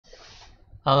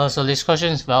So this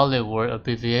question is about the word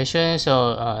abbreviation.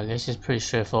 So this is pretty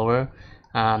straightforward.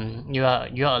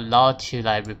 You're allowed to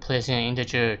like replacing an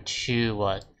integer to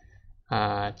what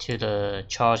to the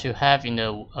charge you have in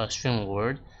the string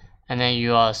word, and then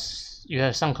you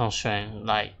have some constraint,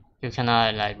 like you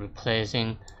cannot like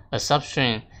replacing a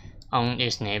substring on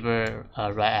its neighbor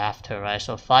right after, right?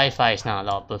 So 5 is not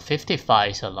allowed, but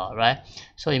 55 is allowed, right?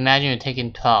 So imagine you're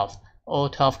taking 12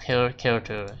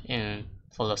 character in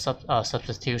for the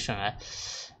substitution, right?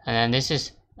 And then this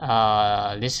is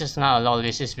not allowed.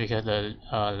 This is because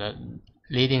the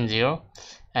leading 0,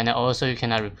 and also you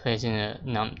cannot replace in a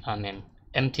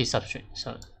empty substring,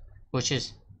 so which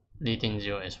is leading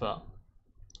 0 as well.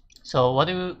 So what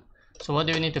do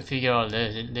you need to figure out?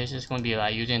 This is going to be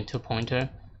like using 2 pointer,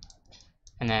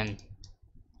 and then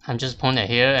I'm just pointing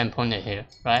here and pointing here,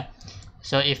 right?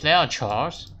 So if they are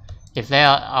charts, if they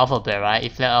are alphabet, right?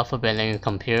 If they're alphabet, then you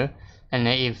compare, and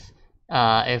then if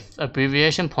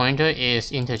abbreviation pointer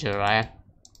is integer, right?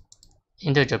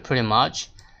 Integer pretty much,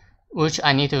 which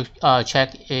I need to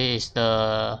check is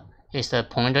the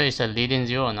pointer is a leading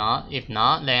 0 or not. If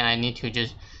not, then I need to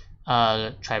just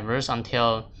traverse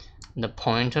until the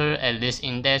pointer at this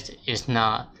index is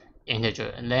not integer,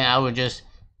 and then I will just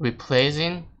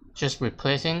replacing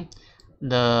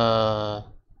the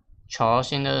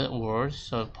charge in the word,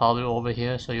 so probably over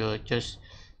here. So you just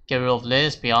get rid of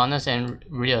this, be honest, and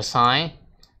reassign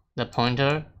the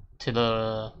pointer to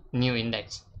the new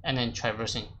index, and then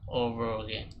traversing over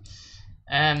again.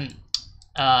 And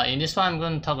in this one I'm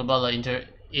going to talk about the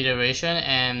iteration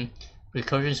and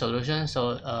recursion solution,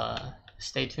 so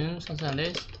stay tuned, something like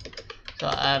this. So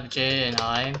I have J and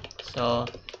I, so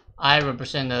I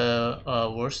represent the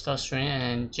word start string,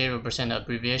 and J represent the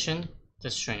abbreviation,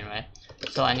 the string, right?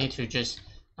 So I need to just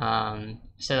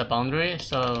set a boundary,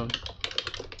 so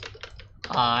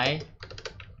I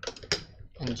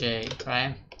and J,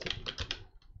 right?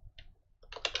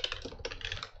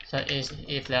 So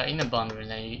if they're in the boundary,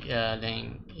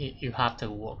 then you have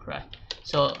to work, right?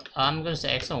 So I'm going to say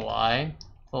x and y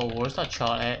for word start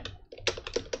chart at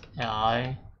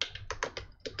I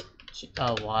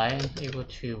y equal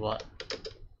to what?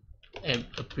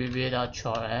 Abbreviate our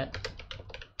chart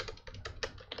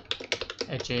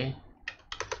at j.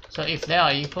 So if they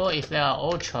are equal, if they are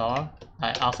all chart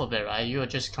like alphabet, right, you will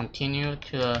just continue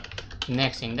to the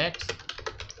next index,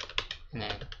 and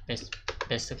then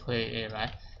basically it,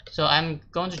 right? So I'm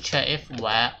going to check if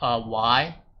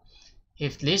y,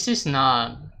 if this is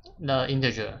not the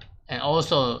integer and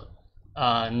also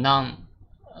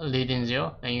non-leading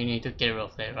 0, then you need to get rid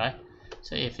of that, right?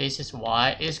 So if this is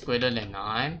y is greater than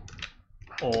 9,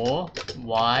 or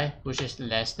y which is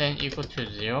less than equal to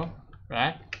 0,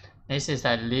 right? This is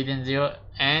that leading 0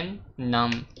 and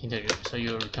non-integer, so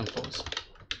you return false.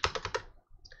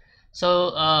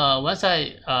 So once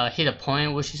I hit a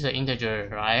point which is the integer,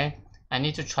 right, I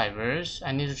need to traverse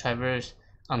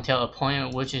until a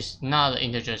point which is not the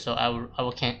integer. So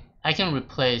I can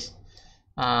replace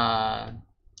the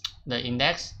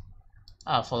index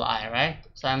for the I, right?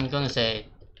 So I'm gonna say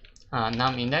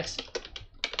num index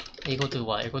equal to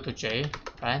what? Equal to j,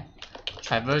 right?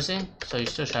 Traversing, so you're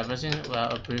still traversing, well,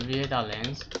 abbreviate our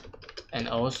length, and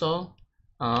also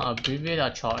abbreviate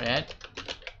our chart at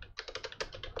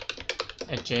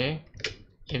j.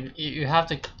 If you have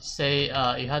to say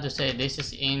this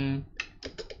is in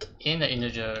the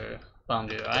integer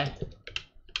boundary, right?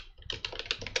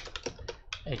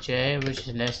 At j which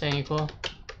is less than equal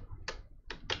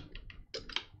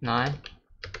 9,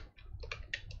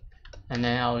 and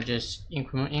then I will just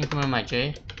increment my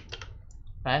j,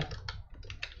 right?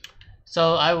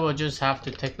 So I will just have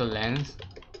to take the length.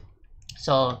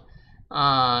 So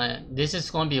this is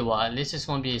going to be what? This is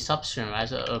going to be substring, right?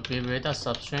 So abbreviate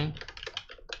substring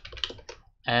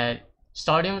at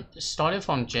starting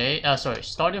from j,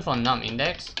 starting from num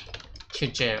index to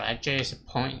j, right? J is a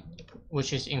point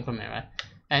which is increment, right?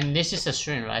 And this is a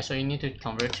string, right? So you need to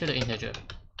convert to the integer,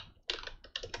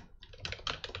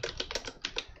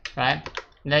 right?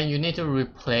 Then you need to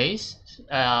replace,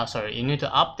 you need to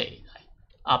update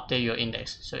your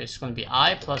index. So it's going to be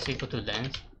I plus equal to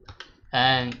length,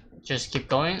 and just keep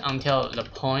going until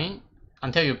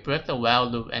you break the while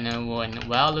loop, and then when the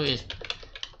while loop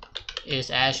is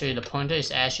actually, the pointer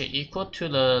is actually equal to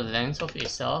the length of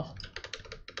itself,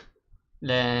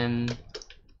 then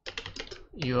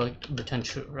you will return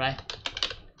true, right?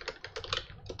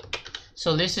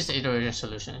 So this is the iteration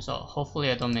solution. So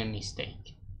hopefully I don't make a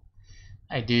mistake.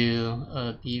 I do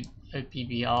a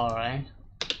BBR, right?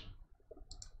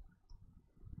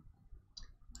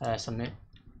 Submit.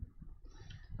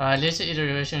 This is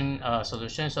iteration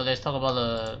solution. So let's talk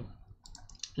about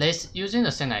let's using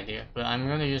the same idea, but I'm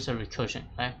going to use a recursion,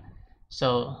 right?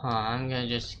 So I'm going to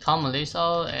just comment this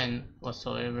out and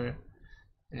whatsoever,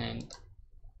 and then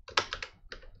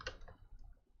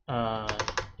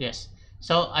yes.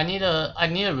 So I need a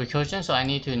recursion, so I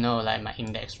need to know like my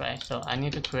index, right? So I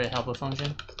need to create a helper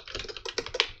function.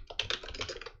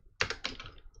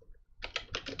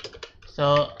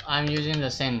 So I'm using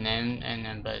the same name and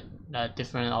then but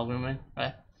different algorithm,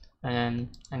 right? And then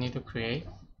I need to create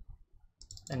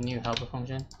a new helper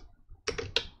function.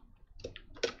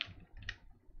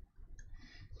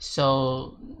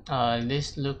 So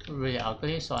this looked really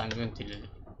ugly, so I'm going to delete it.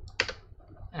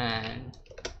 And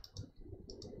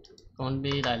going to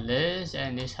be like this,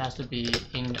 and this has to be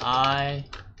in I,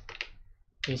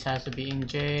 this has to be in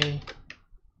J.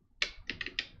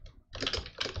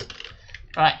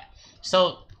 Alright,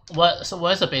 so what's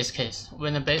the base case?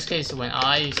 When the base case is when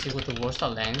I is equal to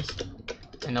worst.length,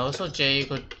 and also j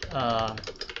equal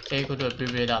to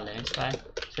abbreviate.length, right?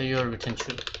 So you will return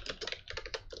true.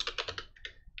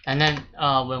 And then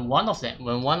when one of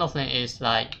them is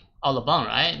like out of bound,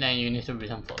 right? Then you need to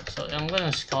return false. So I'm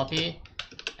gonna copy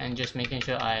and just making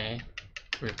sure I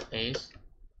replace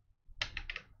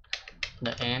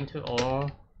the n to or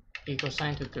equal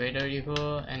sign to greater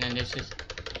equal, and then this is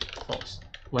false.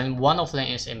 When one of them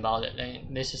is invalid,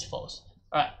 then this is false.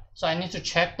 Alright, so I need to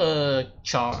check the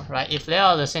char, right? If they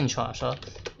are the same char, so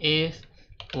if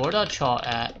word.char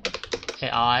at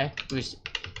ai, which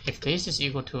if this is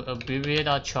equal to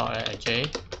abbreviate.char at j,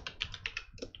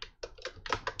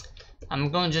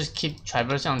 I'm going to just keep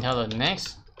traversing until the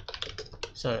next.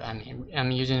 So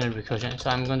I'm using the recursion, so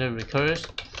I'm going to recurse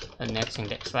the next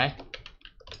index, right?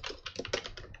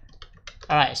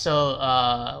 Alright,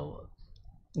 so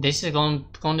this is going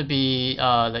to be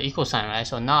the equal sign, right?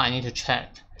 So now I need to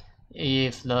check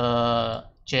if the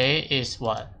j is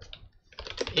what?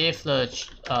 If the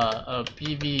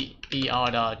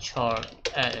bvbr.char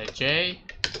at j,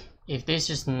 if this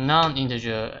is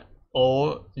non-integer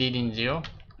or leading 0,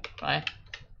 right?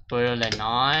 Greater than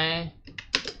 9,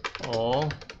 or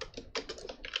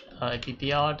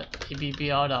abbr.char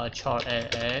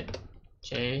at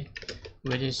j,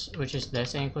 which is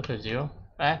less than or equal to 0,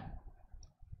 right?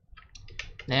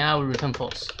 Then I will return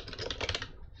false.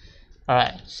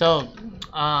 Alright, so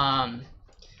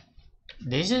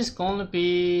this is going to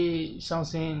be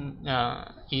something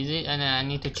easy, and then I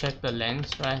need to check the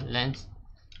length, right? Length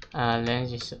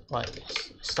is what?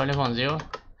 Starting from 0,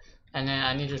 and then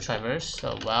I need to traverse.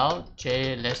 So while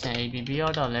j less than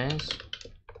abbr.length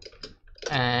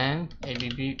and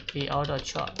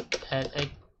abbr.char at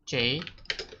j,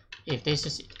 if this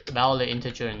is valid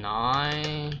integer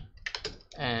 9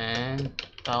 and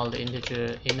valid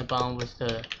integer in the bound with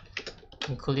the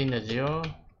including the 0,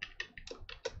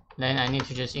 then I need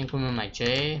to just increment my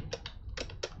j,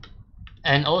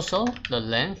 and also the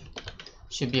length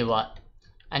should be what?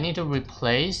 I need to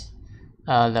replace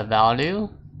the value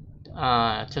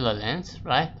to the length,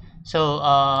 right? So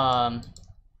I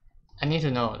need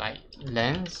to know like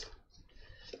length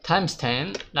times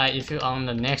 10, like if you're on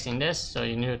the next index, so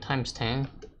you need to times 10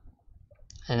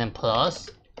 and then plus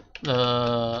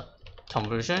the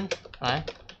conversion, right?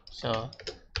 So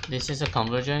this is a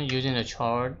conversion using the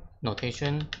char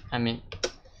notation. I mean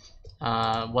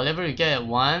whatever you get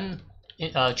 1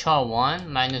 char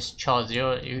 1 minus char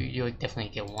 0, you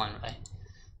definitely get 1, right?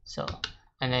 So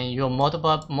and then you'll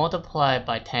multiply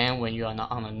by 10 when you are not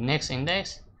on the next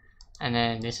index, and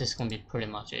then this is going to be pretty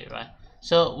much it, right?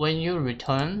 So when you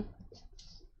return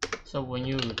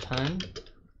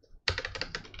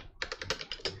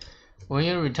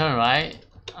right,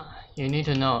 you need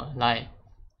to know like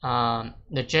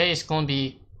the j is going to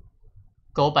be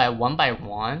go by 1 by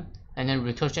 1, and then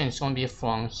recursion is going to be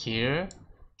from here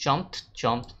jump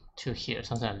to here,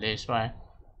 something like this, right?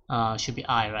 Should be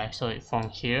I, right? So from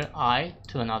here I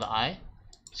to another I.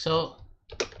 So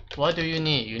what do you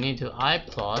need? You need to I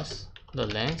plus the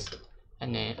length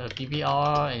and then a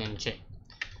bbr and then j.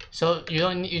 So you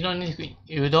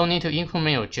don't need to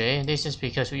increment your j. This is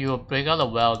because you will break out the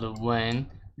value when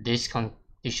this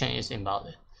condition is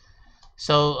invalid.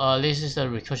 So this is the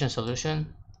recursion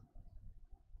solution.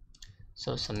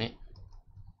 So submit.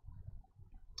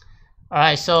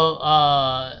 Alright, so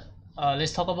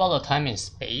let's talk about the time and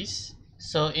space.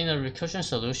 So in the recursion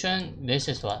solution, this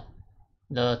is what?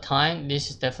 The time, this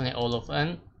is definitely all of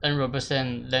n. N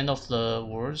represent length of the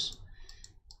words.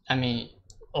 I mean,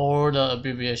 or the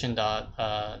abbreviation dot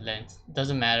length.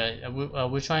 Doesn't matter.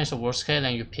 Which one is the worst case,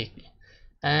 then you pick it.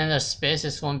 And the space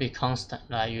is going to be constant,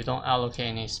 right? You don't allocate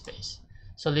any space.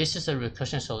 So this is a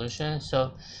recursion solution.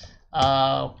 So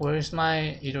where's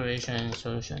my iteration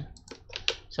solution?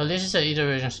 So this is the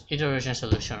iteration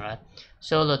solution, right?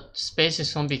 So the space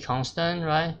is going to be constant,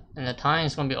 right? And the time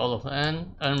is going to be all of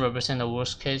n. N represent the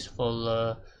worst case for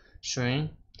the string.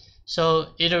 So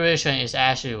iteration is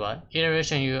actually what?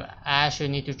 Iteration, you actually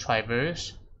need to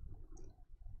traverse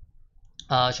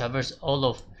all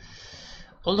of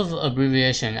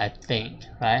abbreviation, I think,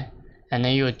 right? And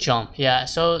then you will jump. Yeah,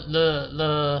 so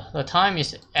the time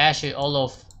is actually all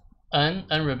of n.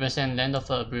 N represent length of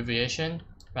the abbreviation,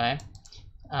 right?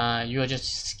 You will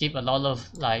just skip a lot of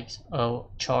like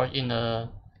chart in the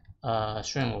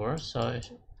string word. So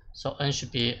n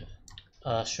should be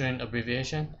a string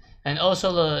abbreviation, and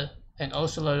also the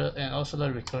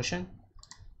recursion.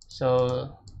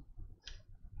 So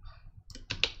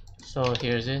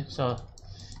here's it. So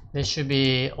this should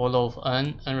be all of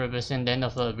n represent length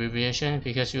of the abbreviation,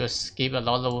 because you will skip a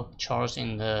lot of charts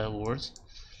in the words.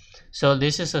 So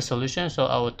this is a solution. So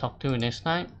I will talk to you next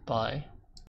time. Bye.